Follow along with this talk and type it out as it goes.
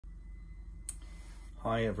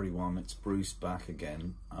Hi everyone, it's Bruce back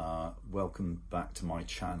again. Welcome back to my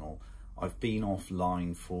channel. I've been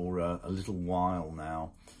offline for a little while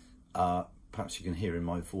now. Perhaps you can hear in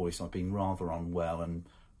my voice, I've been rather unwell and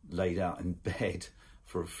laid out in bed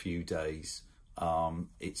for a few days.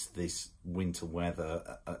 It's this winter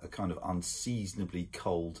weather, a kind of unseasonably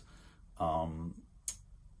cold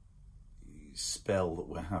spell that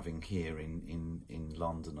we're having here in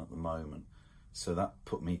London at the moment. So that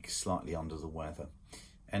put me slightly under the weather.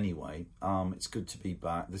 Anyway, it's good to be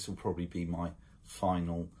back. This will probably be my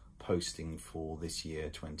final posting for this year,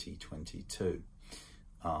 2022.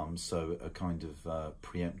 So a kind of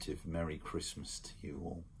preemptive Merry Christmas to you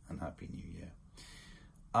all and Happy New Year.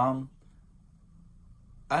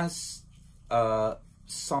 As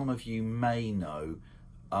some of you may know,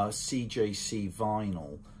 CGC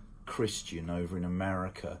Vinyl Christian over in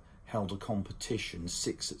America held a competition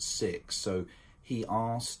 6 at 6. So he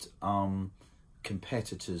asked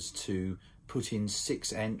competitors to put in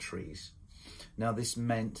 6 entries. Now this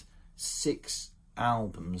meant 6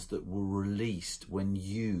 albums that were released when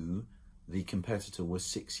you, the competitor, were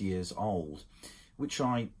 6 years old, which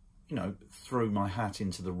I, threw my hat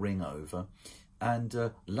into the ring over.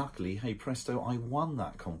 And luckily, hey presto, I won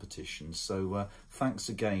that competition. So thanks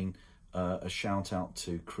again, a shout out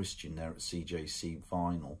to Christian there at CJC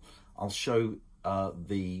Vinyl. I'll show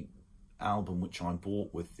the album which I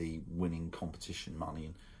bought with the winning competition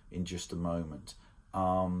money in just a moment.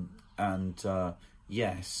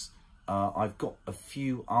 Yes, I've got a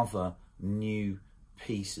few other new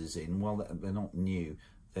pieces in. Well, they're not new.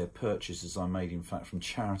 They're purchases I made, in fact, from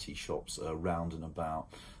charity shops round and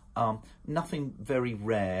about. Nothing very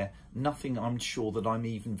rare, nothing I'm sure that I'm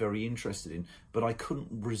even very interested in, but I couldn't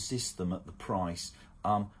resist them at the price.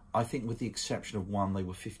 I think with the exception of one, they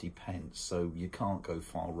were 50p, so you can't go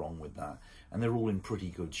far wrong with that. And they're all in pretty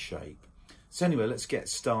good shape. So anyway, let's get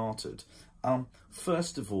started.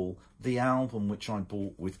 First of all, the album which I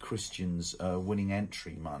bought with Christian's winning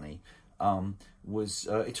entry money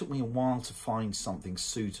it took me a while to find something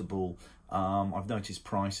suitable. I've noticed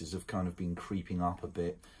prices have kind of been creeping up a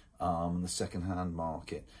bit in the second-hand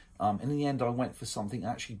market. In the end, I went for something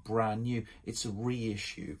actually brand new. It's a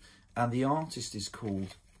reissue, and the artist is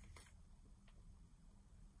called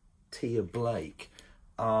Tia Blake.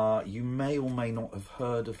 You may or may not have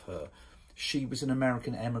heard of her. She was an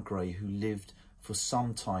American emigre who lived for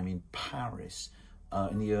some time in Paris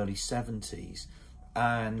in the early 70s,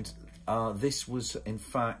 and this was in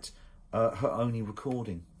fact her only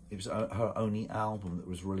recording. It was her only album that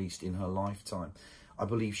was released in her lifetime. I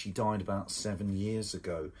believe she died about 7 years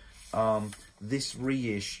ago. This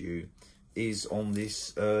reissue is on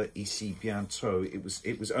this Ici Bientôt.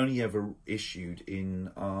 It was only ever issued in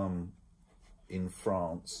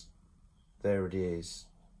France. There it is.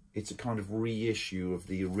 It's a kind of reissue of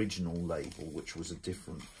the original label, which was a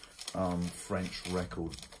different French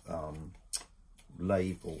record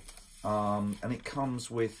label. And it comes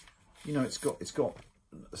with, it's got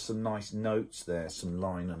some nice notes there, some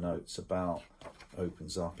liner notes about,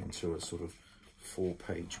 opens up into a sort of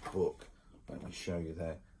 4-page book. Let me show you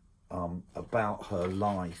there, about her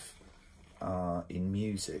life in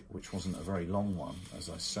music, which wasn't a very long one, as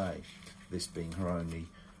I say, this being her only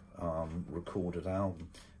recorded album.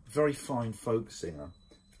 Very fine folk singer,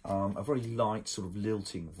 a very light sort of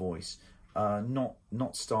lilting voice, not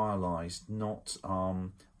stylized, not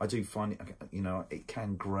I do find it, it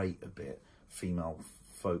can grate a bit, female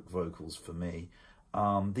folk vocals for me.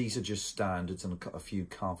 These are just standards and a few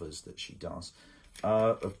covers that she does.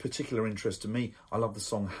 Of particular interest to me, I love the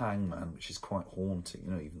song Hangman, which is quite haunting,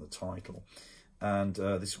 even the title. And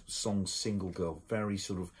this song Single Girl, very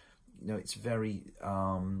sort of, it's very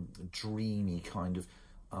dreamy kind of,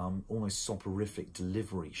 almost soporific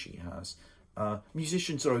delivery she has.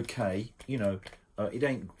 Musicians are okay, it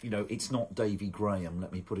ain't, it's not Davy Graham,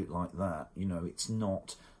 let me put it like that. It's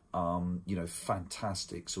not,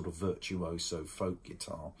 fantastic sort of virtuoso folk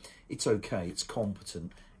guitar. It's okay, it's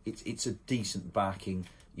competent, it's a decent backing,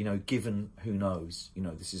 given, who knows,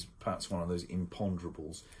 this is perhaps one of those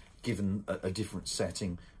imponderables. Given a different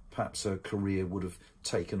setting, perhaps her career would have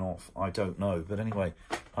taken off, I don't know. But anyway,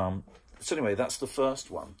 so anyway, that's the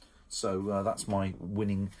first one. So that's my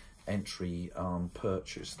winning entry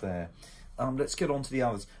purchase there. Let's get on to the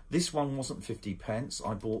others. This one wasn't 50p.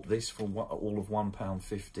 I bought this for all of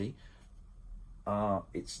 £1.50.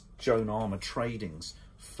 It's Joan Armour Trading's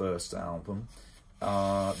first album.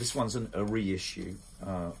 This one's a reissue.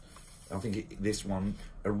 I think this one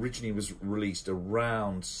originally was released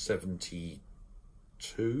around 72,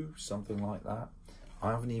 something like that.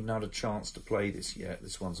 I haven't even had a chance to play this yet.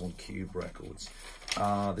 This one's on Cube Records.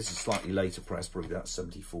 This is slightly later press, probably about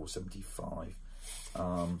 74, 75.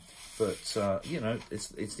 But you know,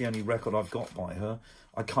 it's the only record I've got by her.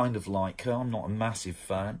 I kind of like her. I'm not a massive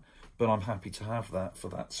fan, but I'm happy to have that for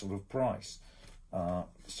that sort of price.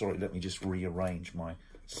 Sorry, let me just rearrange my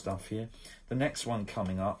stuff here. The next one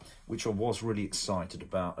coming up, which I was really excited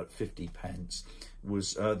about at 50p,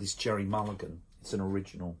 was this Jerry Mulligan. It's an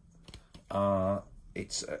original.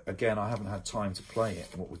 It's again, I haven't had time to play it,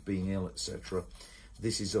 what with being ill, etc.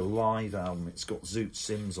 This is a live album. It's got Zoot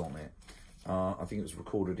Sims on it. I think it was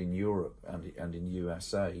recorded in Europe and in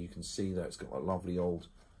USA. You can see that it's got a lovely old,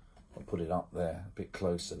 I'll put it up there a bit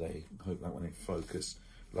closer there, hope that one in focus.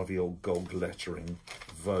 Lovely old gold lettering,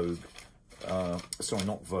 Vogue, sorry,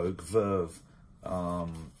 not Vogue, Verve,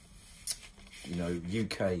 you know,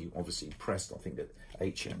 UK obviously pressed, I think at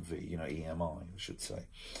HMV, you know, EMI I should say.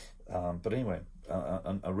 But anyway,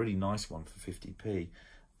 a really nice one for 50p.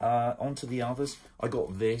 On to the others. I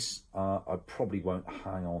got this. I probably won't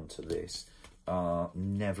hang on to this.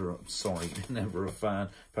 Never, sorry, never a fan.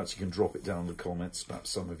 Perhaps you can drop it down in the comments. Perhaps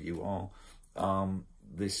some of you are.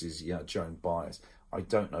 This is, yeah, Joan Baez. I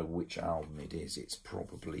don't know which album it is. It's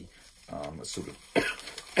probably a sort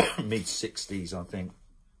of mid-60s, I think.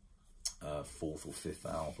 Fourth or fifth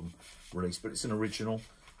album release. But it's an original.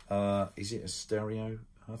 Is it a stereo?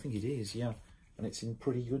 I think it is, yeah. And it's in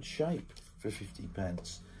pretty good shape for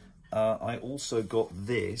 50p. I also got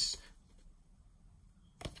this,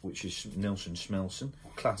 which is Nilsson Schmilsson,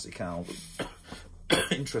 classic album.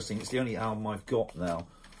 Interesting, it's the only album I've got now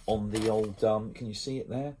on the old, can you see it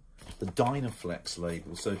there? The Dynaflex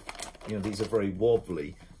label. So, you know, these are very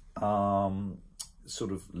wobbly,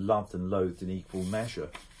 sort of loved and loathed in equal measure,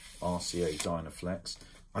 RCA Dynaflex.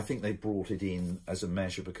 I think they brought it in as a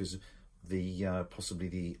measure because of the, possibly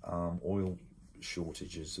the oil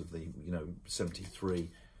shortages of the, you know, 73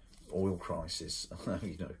 oil crisis,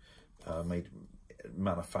 you know, made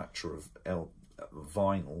manufacture of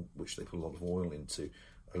vinyl, which they put a lot of oil into,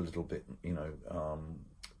 a little bit, you know,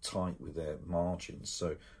 tight with their margins.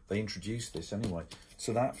 So they introduced this anyway.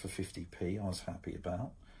 So that for 50p I was happy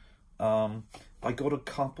about. I got a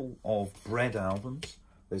couple of Bread albums.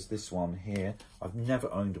 There's this one here. I've never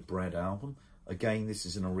owned a Bread album. Again, this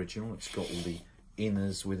is an original. It's got all the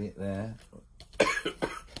inners with it there.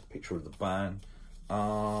 Picture of the band.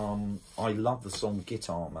 I love the song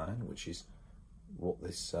Guitar Man, which is what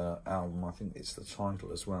this album, I think it's the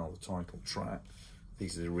title as well, the title track.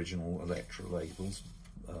 These are the original Elektra labels,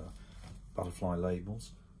 Butterfly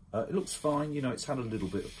labels. It looks fine, you know, it's had a little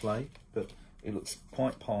bit of play, but it looks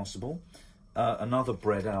quite passable. Another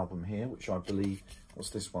Bread album here, which I believe, what's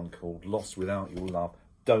this one called? Lost Without Your Love.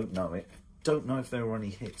 Don't know it. Don't know if there were any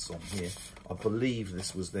hits on here. I believe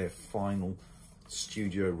this was their final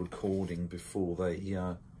studio recording before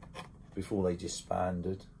they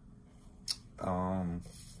disbanded.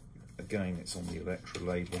 Again, it's on the Elektra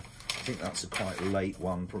label. I think that's a quite late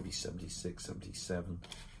one, probably 76, 77,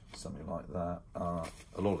 something like that. A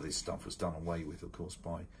lot of this stuff was done away with, of course,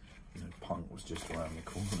 by, you know, punk was just around the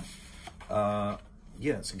corner.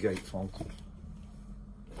 Yeah, it's a gatefold.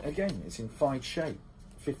 Again, it's in fine shape.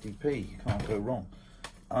 50p, you can't go wrong.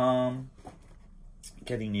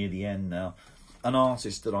 Getting near the end now. An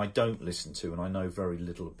artist that I don't listen to and I know very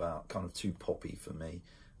little about, kind of too poppy for me.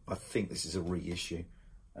 I think this is a reissue.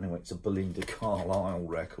 Anyway, it's a Belinda Carlisle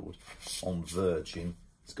record on Virgin.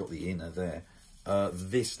 It's got the inner there.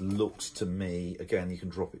 This looks to me, again, you can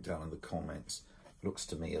drop it down in the comments, looks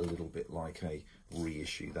to me a little bit like a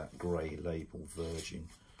reissue, that grey label Virgin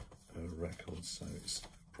record. So it's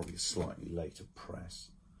probably a slightly later press.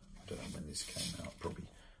 I don't know when this came out, probably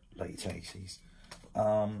late 80s.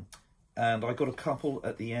 And I got a couple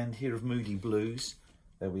at the end here of Moody Blues.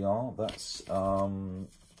 There we are. That's A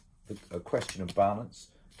Question of Balance.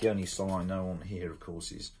 The only song I know on here, of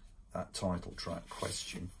course, is that title track,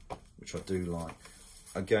 Question, which I do like.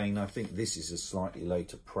 Again, I think this is a slightly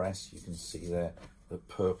later press. You can see there the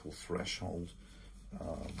Purple Threshold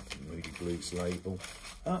Moody Blues label.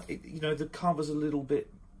 You know, the cover's a little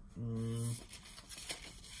bit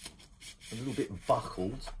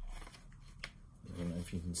buckled. I don't know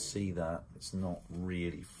if you can see that. It's not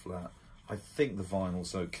really flat. I think the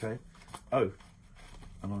vinyl's okay. Oh,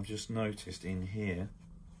 and I've just noticed in here,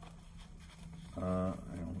 hang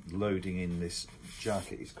on, loading in this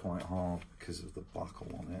jacket is quite hard because of the buckle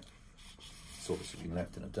on it. It's obviously been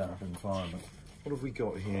left in a damp environment. What have we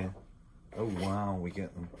got here? Oh wow, we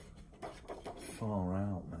get them far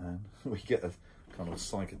out, man. We get a kind of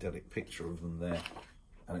psychedelic picture of them there,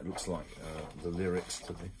 and it looks like the lyrics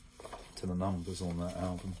to the numbers on that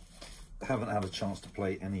album. I haven't had a chance to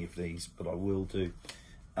play any of these, but I will do.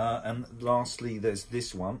 And lastly, there's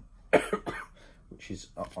this one, which is,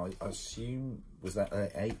 I assume, was that their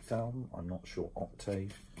 8th album? I'm not sure.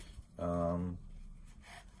 Octave.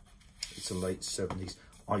 It's a late 70s.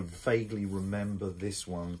 I vaguely remember this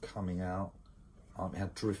one coming out. It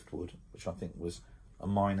had Driftwood, which I think was a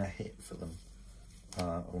minor hit for them.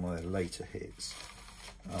 One of their later hits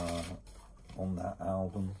on that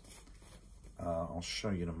album. I'll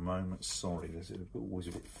show you in a moment. Sorry, there's always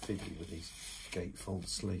a bit fiddly with these gatefold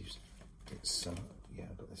sleeves. It's yeah,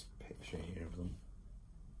 I've got this picture here of them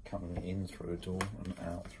coming in through a door and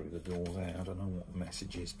out through the door there. I don't know what the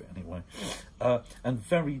message is, but anyway. And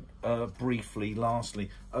very briefly,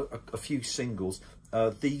 lastly, a few singles.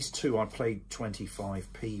 These two I played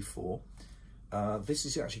 25p for. This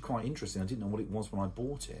is actually quite interesting. I didn't know what it was when I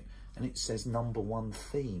bought it, and it says #1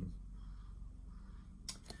 theme.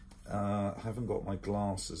 I haven't got my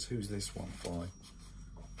glasses. Who's this one by?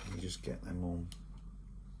 Let me just get them on.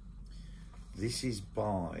 This is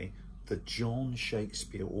by the John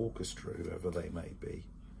Shakespeare Orchestra, whoever they may be.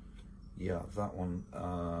 Yeah, that one.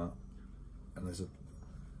 And there's a,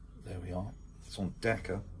 there we are. It's on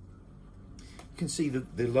Decca. You can see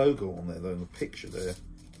the logo on there, though, in the picture there.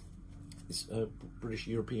 It's British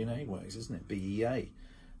European Airways, isn't it? BEA.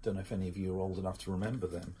 Don't know if any of you are old enough to remember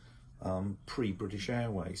them. Pre-British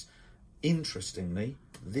Airways. Interestingly,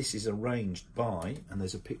 this is arranged by, and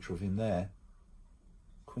there's a picture of him there,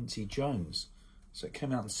 Quincy Jones. So it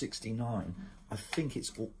came out in '69. I think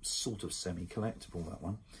it's all sort of semi-collectible, that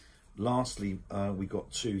one. Lastly, we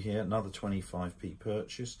got two here, another 25p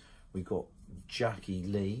purchase. We got Jackie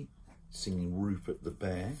Lee singing Rupert the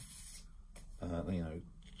Bear. You know,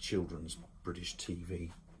 children's British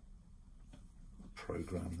TV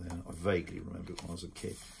programme there. I vaguely remember it when I was a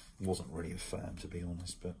kid. Wasn't really a fan, to be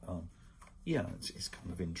honest, but yeah, it's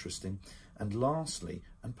kind of interesting. And lastly,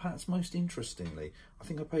 and perhaps most interestingly, I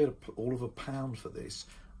think I paid all of £1 for this,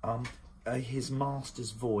 his Master's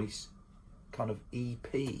Voice kind of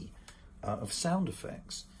EP of sound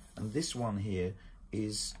effects. And this one here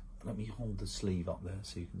is, let me hold the sleeve up there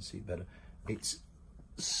so you can see better. It's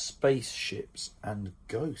Spaceships and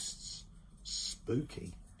Ghosts.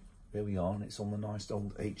 Spooky. There we are, and it's on the nice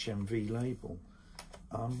old HMV label.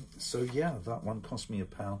 So yeah, that one cost me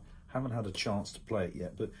 £1. Haven't had a chance to play it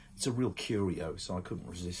yet, but it's a real curio, so I couldn't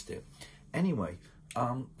resist it. Anyway,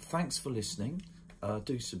 thanks for listening.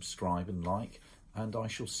 Do subscribe and like, and I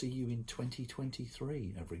shall see you in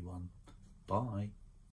 2023, everyone. Bye.